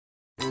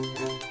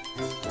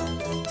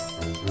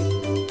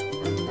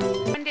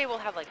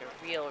have like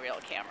a real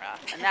camera,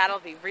 and that'll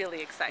be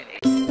really exciting.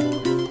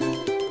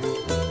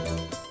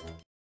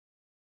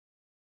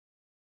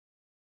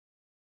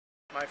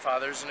 My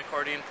father's an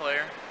accordion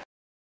player,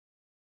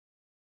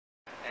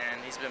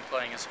 and he's been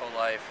playing his whole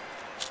life.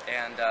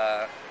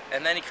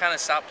 And then he kind of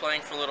stopped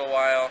playing for a little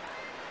while,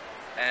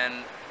 and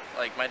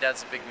like my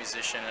dad's a big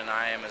musician and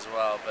I am as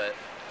well, but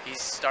he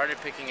started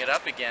picking it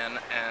up again,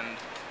 and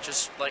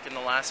just like in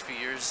the last few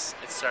years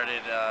it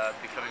started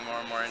becoming more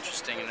and more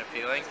interesting and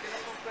appealing.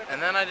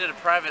 And then I did a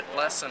private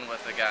lesson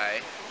with a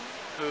guy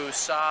who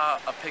saw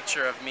a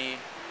picture of me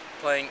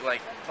playing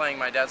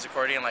my dad's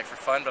accordion like for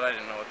fun, but I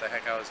didn't know what the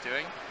heck I was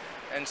doing.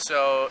 And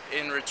so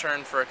in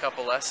return for a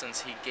couple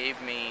lessons, he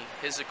gave me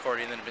his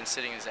accordion that had been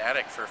sitting in his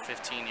attic for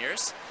 15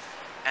 years.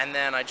 And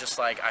then I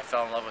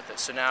fell in love with it.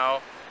 So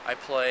now I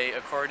play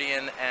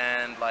accordion,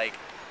 and like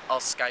I'll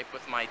Skype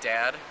with my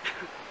dad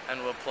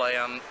and we'll play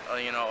on,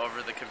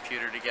 over the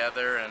computer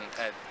together, and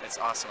it's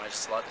awesome. I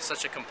just love it. It's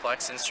such a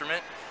complex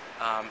instrument,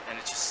 and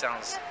it just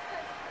sounds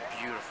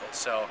beautiful.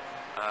 So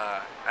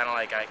I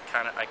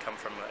come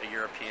from a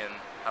European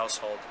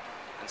household,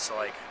 and so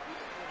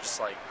just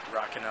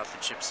rocking out the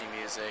gypsy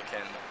music,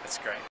 and it's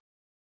great.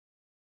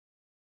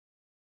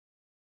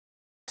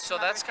 So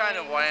that's kind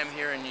of why I'm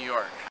here in New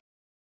York.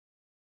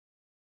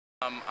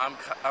 I'm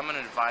an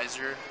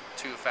advisor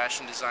to a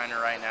fashion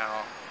designer right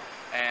now,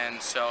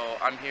 and so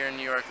I'm here in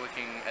New York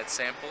looking at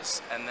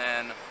samples, and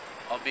then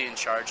I'll be in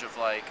charge of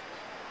like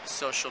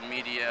social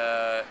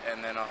media,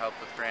 and then I'll help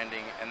with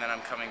branding, and then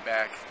I'm coming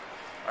back.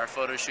 Our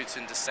photo shoot's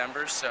in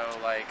December, so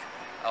like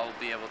I'll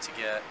be able to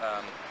get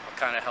I'll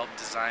kind of help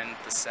design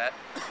the set,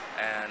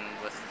 and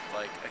with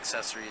like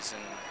accessories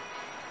and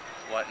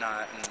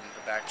whatnot and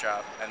the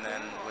backdrop, and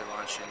then we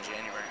launch in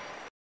January.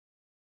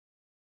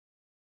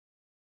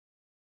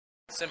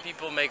 Some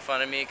people make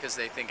fun of me because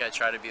they think I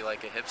try to be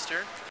like a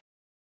hipster,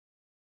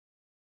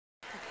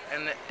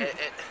 and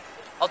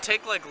I'll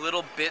take like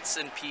little bits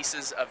and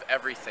pieces of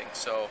everything.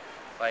 So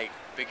like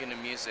big into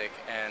music,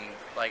 and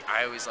like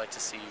I always like to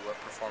see what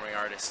performing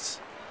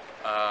artists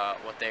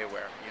what they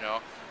wear,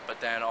 but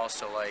then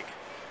also like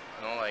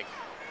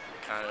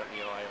kind of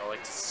I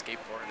like to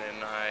skateboard,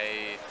 and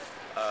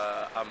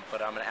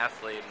but I'm an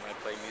athlete and I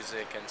play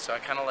music, and so I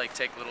kind of like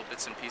take little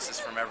bits and pieces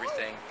from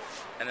everything,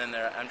 and then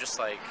I'm just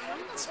like,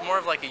 it's more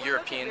of like a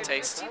European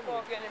taste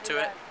to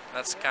it.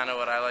 That's kind of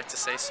what I like to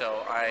say.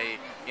 So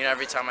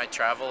every time I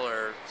travel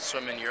or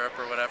swim in Europe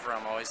or whatever,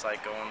 I'm always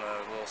like going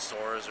to little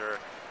stores or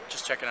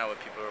just checking out what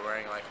people are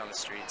wearing like on the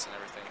streets and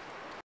everything.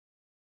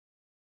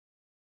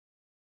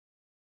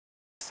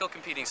 Still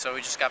competing, so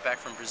we just got back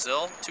from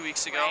Brazil 2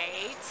 weeks ago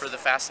for the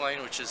Fast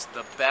Lane, which is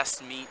the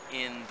best meet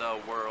in the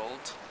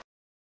world.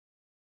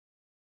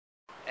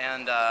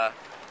 And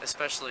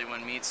especially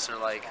when meets are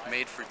like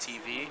made for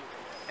TV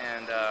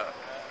and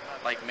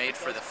like made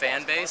for the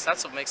fan base,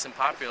 that's what makes them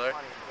popular.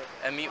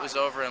 And meet was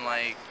over in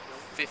like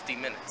 50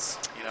 minutes,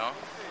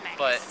 Nice.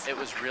 But it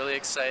was really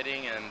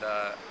exciting, and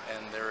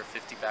there were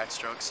 50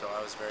 backstrokes, so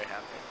I was very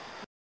happy.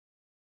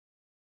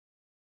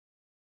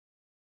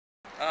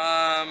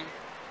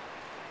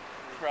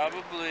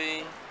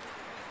 Probably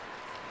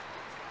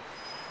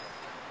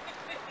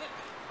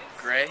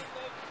gray.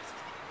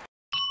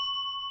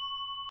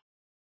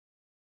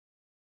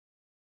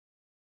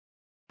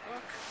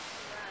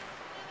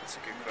 That's a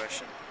good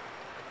question.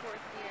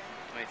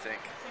 Let me think.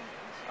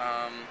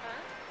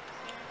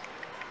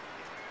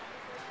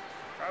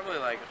 Probably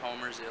like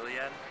Homer's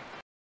Iliad.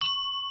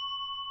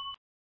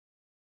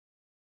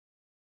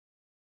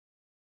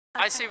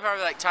 I'd say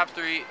probably like top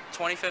 3,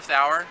 25th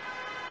Hour.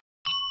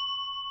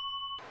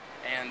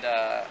 And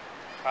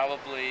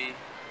probably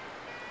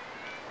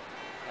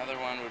another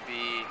one would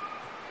be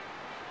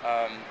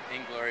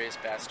Inglourious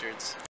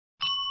Bastards.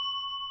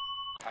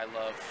 I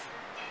love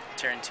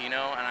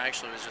Tarantino, and I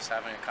actually was just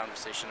having a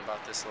conversation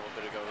about this a little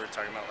bit ago. We were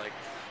talking about like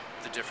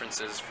the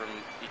differences from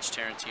each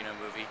Tarantino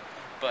movie,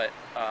 but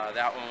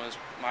that one was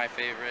my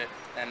favorite.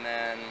 And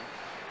then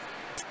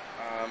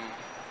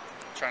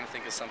trying to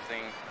think of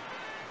something.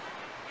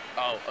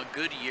 Oh, A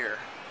Good Year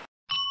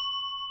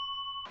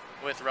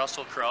with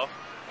Russell Crowe.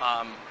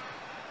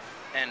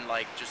 And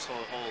like just the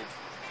whole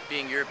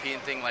being European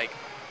thing, like,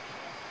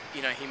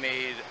 he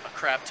made a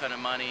crap ton of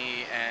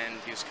money and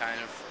he was kind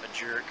of a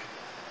jerk,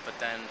 but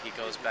then he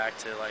goes back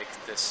to like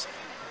this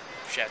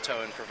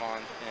chateau in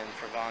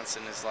Provence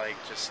and is like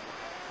just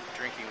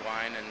drinking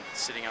wine and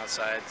sitting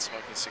outside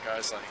smoking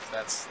cigars. Like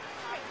that's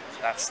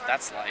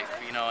life,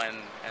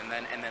 and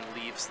then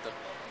leaves the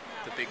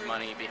big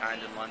money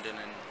behind in London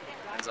and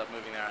ends up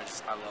moving there.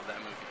 I love that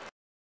movie.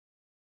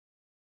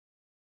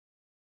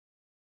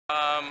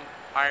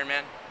 Iron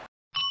Man.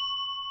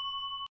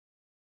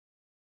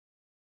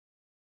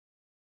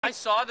 I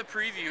saw the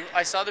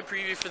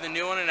preview for the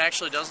new one, and it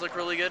actually does look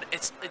really good.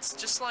 It's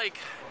just like,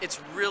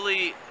 it's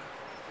really,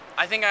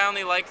 I think I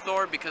only like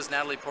Thor because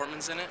Natalie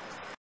Portman's in it.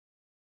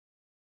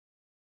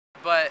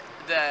 But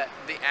the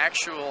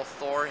actual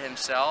Thor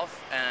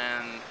himself,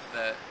 and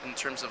in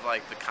terms of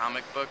like the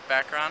comic book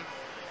background,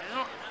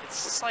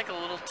 it's just like a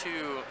little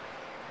too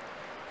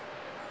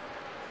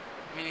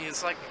I mean,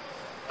 he's like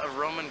a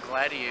Roman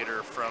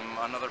gladiator from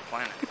another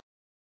planet.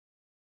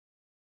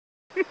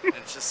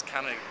 It's just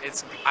kind of,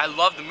 I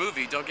love the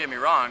movie, don't get me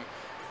wrong,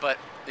 but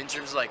in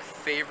terms of like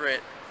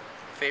favorite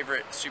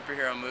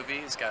superhero movie,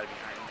 it's gotta be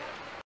Iron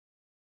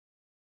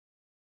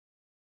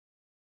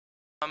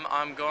Man.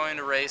 I'm going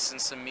to race in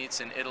some meets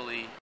in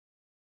Italy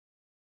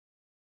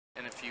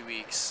in a few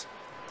weeks.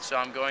 So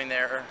I'm going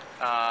there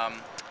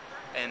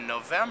in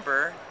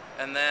November,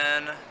 and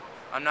then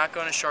I'm not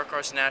going to Short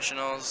Course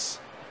Nationals,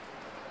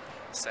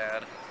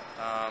 sad,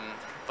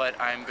 but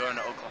I'm going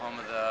to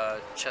Oklahoma,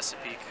 the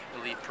Chesapeake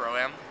Elite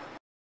Pro-Am.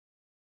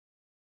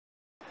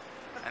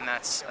 And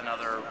that's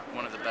another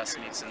one of the best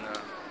meets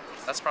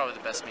that's probably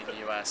the best meet in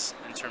the US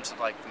in terms of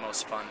like the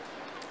most fun.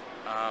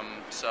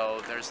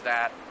 So there's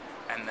that,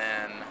 and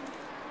then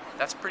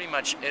that's pretty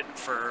much it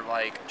for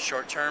like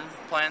short-term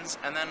plans.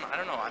 And then I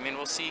don't know, I mean,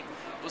 we'll see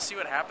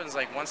what happens.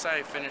 Like once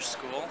I finish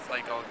school,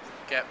 like I'll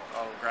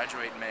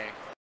graduate in May.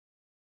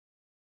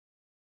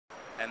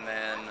 And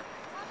then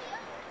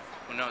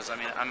who knows? I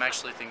mean, I'm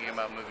actually thinking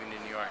about moving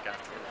to New York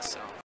afterwards, so.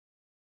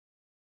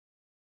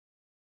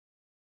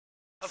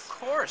 Of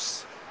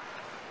course.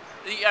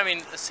 I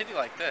mean, a city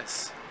like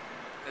this,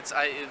 it's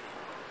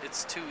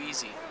too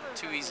easy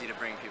to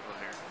bring people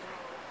here.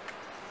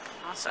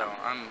 Awesome.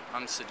 So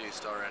I'm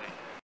seduced already.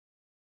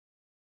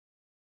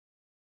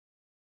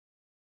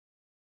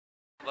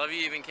 Love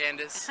you even,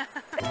 Candace.